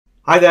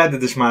Hi there,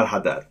 this is Mar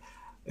Haddad.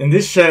 In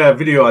this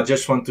video, I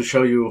just want to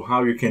show you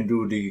how you can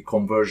do the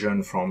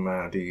conversion from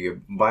the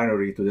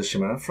binary to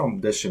decimal,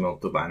 from decimal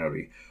to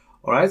binary.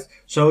 Alright,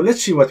 so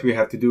let's see what we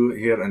have to do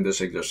here in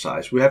this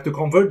exercise. We have to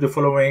convert the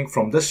following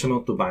from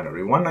decimal to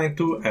binary,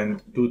 192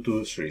 and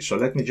 223. So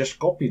let me just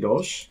copy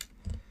those.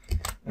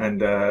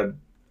 And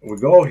we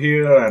go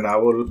here and I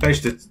will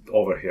paste it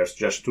over here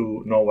just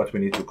to know what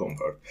we need to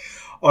convert.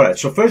 Alright,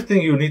 so first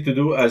thing you need to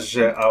do, as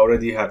I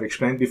already have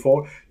explained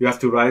before, you have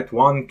to write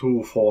 1,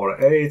 2,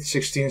 4, 8,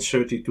 16,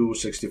 32,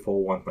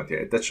 64,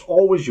 128. That's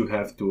always you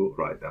have to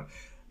write them.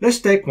 Let's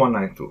take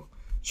 192.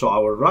 So I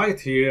will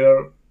write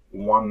here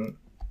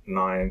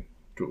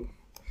 192.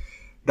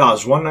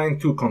 Does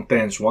 192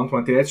 contains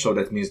 128? So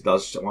that means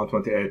does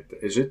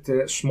 128, is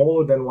it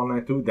smaller than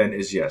 192? Then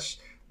is yes.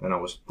 Then I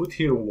will put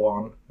here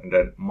 1 and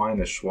then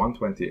minus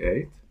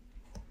 128.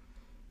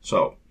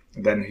 So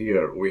then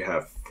here we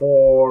have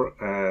 4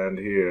 and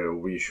here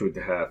we should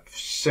have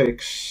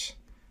 6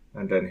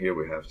 and then here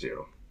we have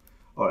 0.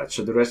 Alright,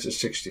 so the rest is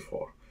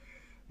 64.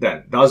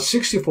 Then does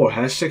 64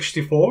 has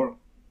 64?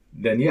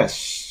 Then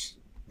yes.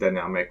 Then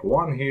I make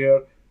 1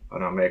 here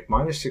and I make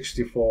minus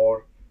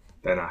 64.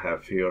 Then I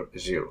have here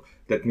 0.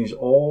 That means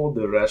all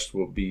the rest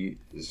will be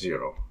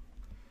 0.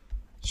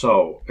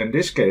 So in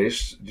this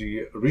case,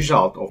 the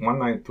result of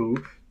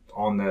 192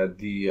 on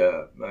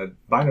the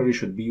binary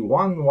should be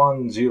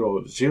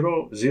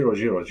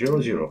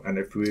 11000000. And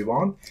if we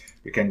want,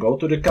 we can go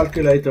to the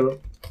calculator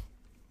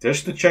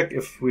just to check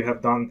if we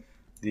have done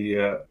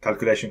the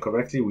calculation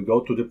correctly. We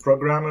go to the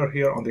programmer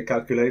here on the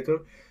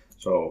calculator.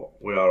 So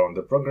we are on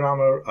the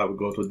programmer. I will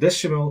go to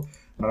decimal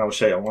and I will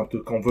say I want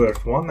to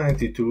convert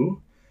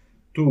 192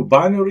 to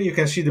binary. You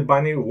can see the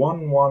binary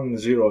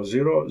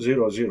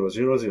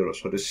 11000000.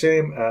 So the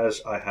same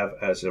as I have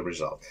as a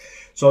result.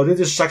 So this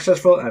is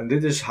successful and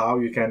this is how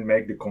you can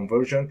make the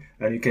conversion,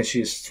 and you can see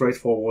it's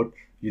straightforward.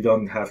 You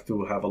don't have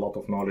to have a lot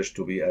of knowledge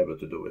to be able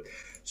to do it.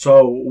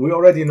 So we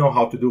already know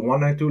how to do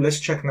 192. Let's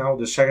check now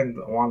the second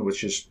one,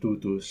 which is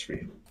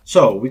 223.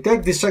 So we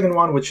take the second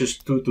one, which is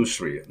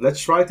 223.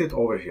 Let's write it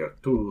over here,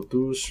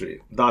 223.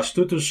 Does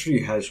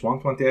 223 has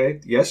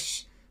 128?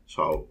 Yes.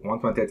 So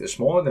 128 is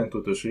smaller than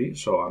 223,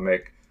 so I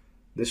make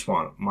this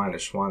one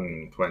minus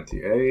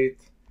 128.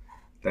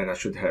 Then I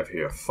should have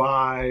here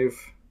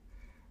 5.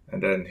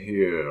 And then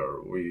here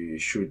we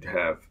should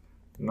have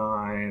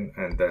 9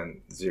 and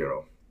then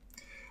 0.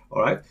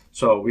 Alright,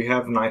 so we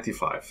have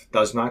 95.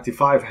 Does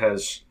 95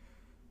 has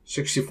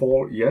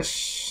 64?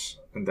 Yes.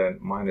 And then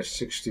minus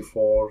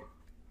 64.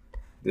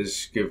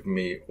 This gives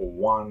me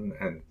 1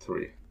 and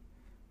 3.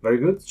 Very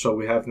good. So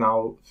we have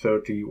now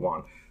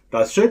 31.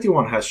 Does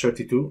 31 has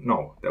 32?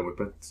 No, then we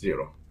put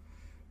 0.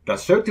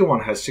 Does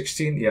 31 has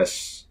 16?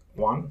 Yes,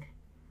 1.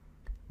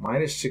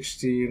 Minus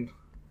 16.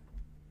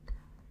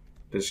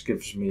 This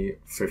gives me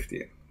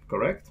 15,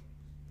 correct?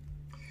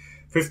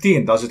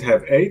 15, does it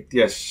have 8?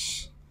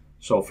 Yes.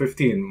 So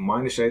 15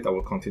 minus 8, I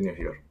will continue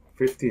here.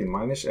 15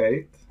 minus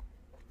 8,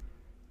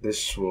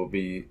 this will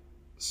be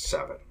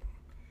 7.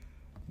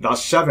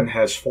 Does 7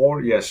 has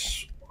 4?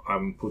 Yes.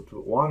 I'm put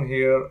 1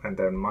 here and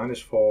then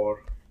minus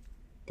 4.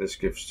 This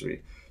gives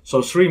 3.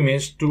 So 3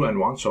 means 2 and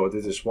 1, so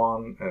this is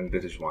 1 and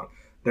this is 1.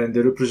 Then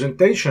the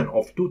representation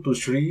of 2 to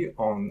 3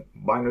 on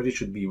binary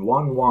should be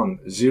 1, 1,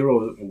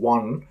 0,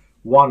 1,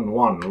 1,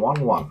 1,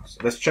 1, 1.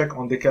 Let's check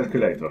on the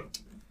calculator.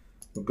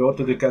 We go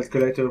to the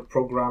calculator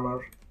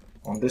programmer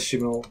on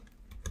decimal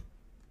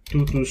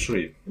 2 to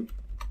 3.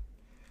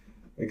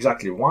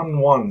 Exactly 1,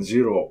 1,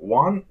 0,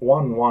 1,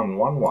 1, 1,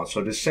 1, 1.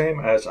 So the same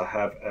as I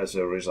have as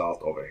a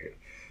result over here.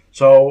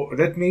 So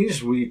that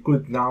means we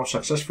could now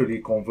successfully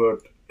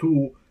convert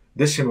 2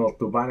 decimal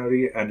to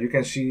binary, and you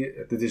can see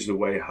that is the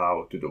way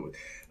how to do it.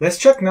 Let's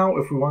check now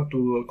if we want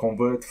to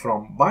convert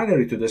from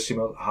binary to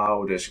decimal,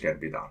 how this can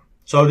be done.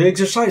 So the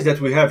exercise that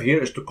we have here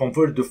is to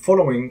convert the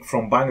following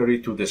from binary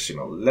to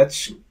decimal.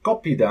 Let's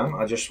copy them.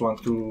 I just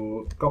want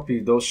to copy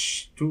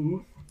those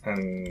two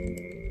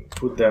and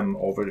put them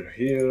over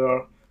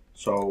here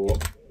so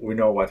we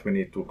know what we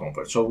need to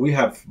convert. So we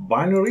have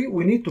binary,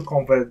 we need to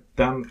convert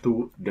them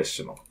to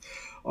decimal.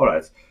 All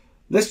right.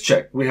 Let's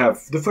check. We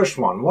have the first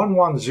one,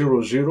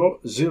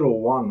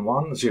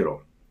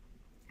 11000110.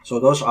 So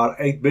those are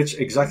 8 bits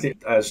exactly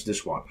as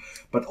this one.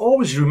 But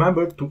always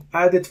remember to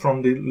add it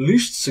from the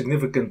least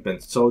significant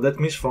bit. So that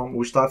means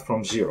we start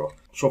from 0.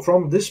 So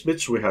from this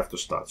bits we have to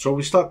start. So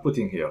we start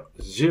putting here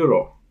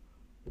 0,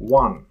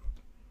 1,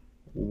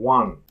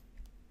 1,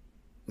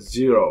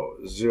 0,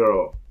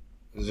 0,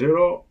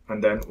 0,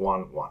 and then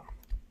 1, 1.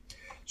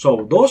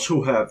 So those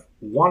who have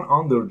 1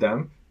 under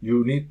them,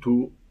 you need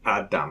to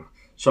add them.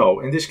 So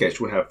in this case,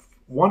 we have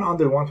 1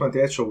 under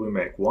 128, so we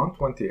make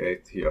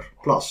 128 here,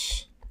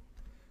 plus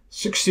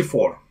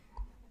 64,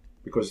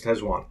 because it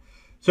has 1.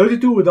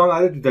 32, we don't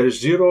add it, there is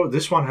 0,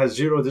 this one has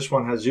 0, this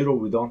one has 0,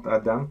 we don't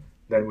add them.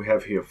 Then we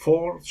have here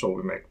 4, so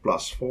we make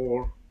plus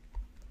 4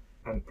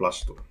 and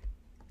plus 2.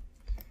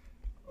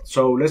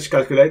 So let's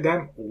calculate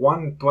them.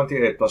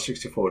 128 plus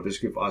 64, this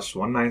gives us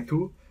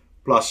 192,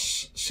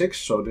 plus 6,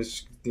 so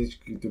this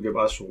to give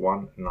us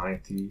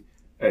 190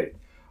 8.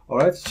 All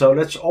right, so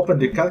let's open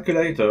the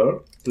calculator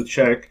to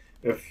check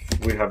if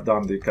we have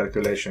done the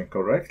calculation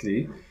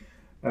correctly.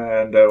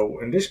 And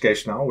in this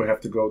case now we have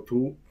to go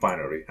to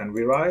binary, and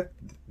we write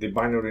the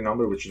binary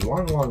number, which is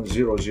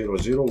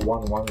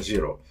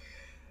 11000110.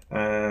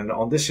 And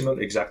on decimal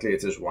exactly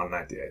it is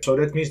 198. So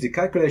that means the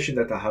calculation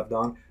that I have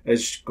done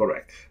is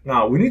correct.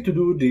 Now we need to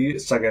do the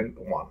second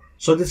one.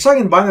 So the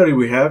second binary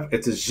we have,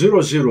 it is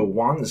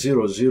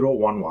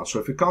 0010011. So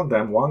if you count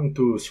them, 1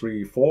 2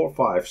 3 4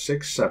 5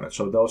 6 7,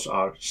 so those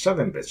are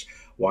 7 bits,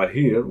 while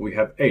here we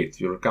have 8.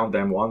 You count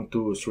them 1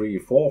 2 3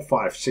 4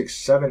 5 6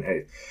 7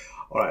 8.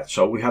 All right,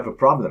 so we have a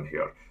problem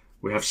here.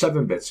 We have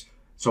 7 bits.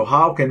 So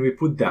how can we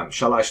put them?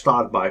 Shall I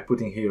start by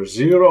putting here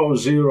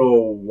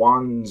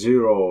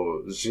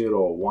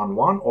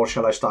 001011, or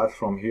shall I start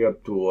from here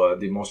to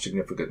the most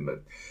significant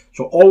bit?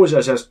 So always,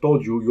 as I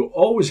told you, you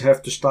always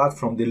have to start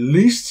from the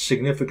least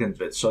significant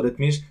bit. So that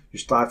means you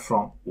start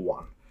from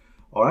 1.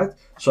 All right,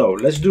 so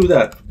let's do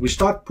that. We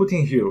start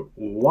putting here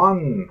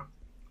 1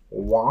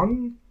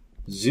 1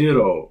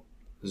 0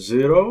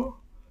 0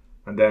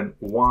 and then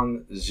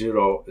 1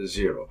 0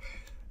 0.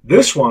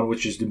 This one,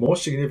 which is the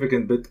most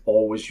significant bit,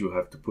 always you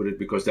have to put it,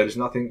 because there is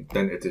nothing,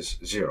 then it is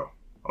 0.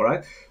 All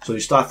right, so you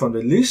start from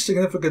the least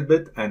significant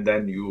bit and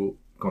then you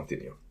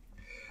continue.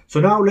 So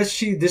now let's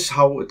see this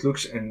how it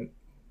looks in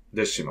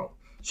decimal.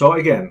 So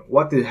again,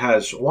 what it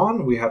has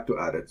 1, we have to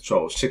add it.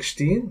 So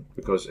 16,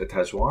 because it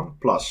has 1,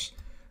 plus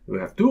we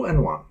have 2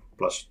 and 1,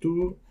 plus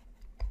 2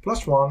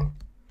 plus 1,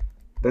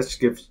 that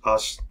gives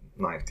us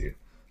 19.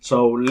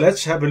 So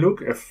let's have a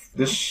look if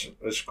this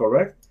is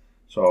correct.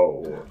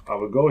 So I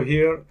will go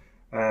here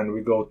and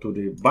we go to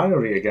the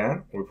binary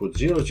again. We put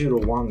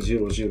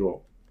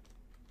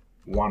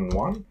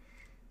 00100011,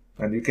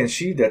 and you can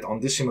see that on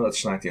decimal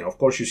it's 19. Of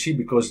course, you see,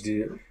 because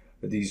the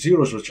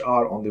zeros which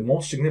are on the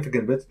most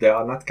significant bit, they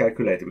are not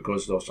calculated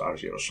because those are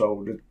zeros.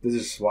 So this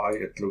is why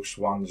it looks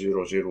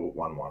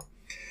 10011.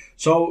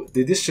 So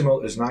the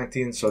decimal is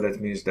 19, so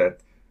that means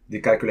that the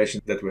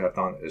calculation that we have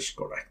done is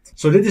correct.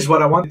 So this is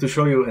what I wanted to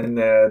show you in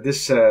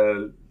this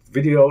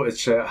video.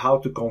 It's how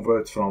to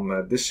convert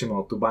from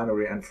decimal to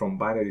binary and from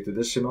binary to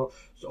decimal.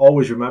 So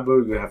always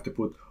remember, you have to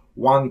put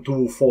 1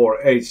 2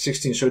 4 8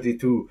 16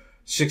 32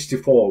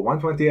 64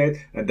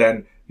 128, and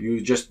then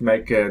you just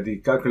make the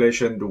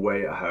calculation the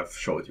way I have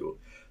showed you.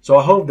 So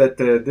I hope that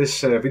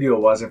this video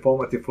was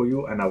informative for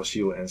you, and I will see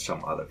you in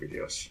some other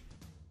videos.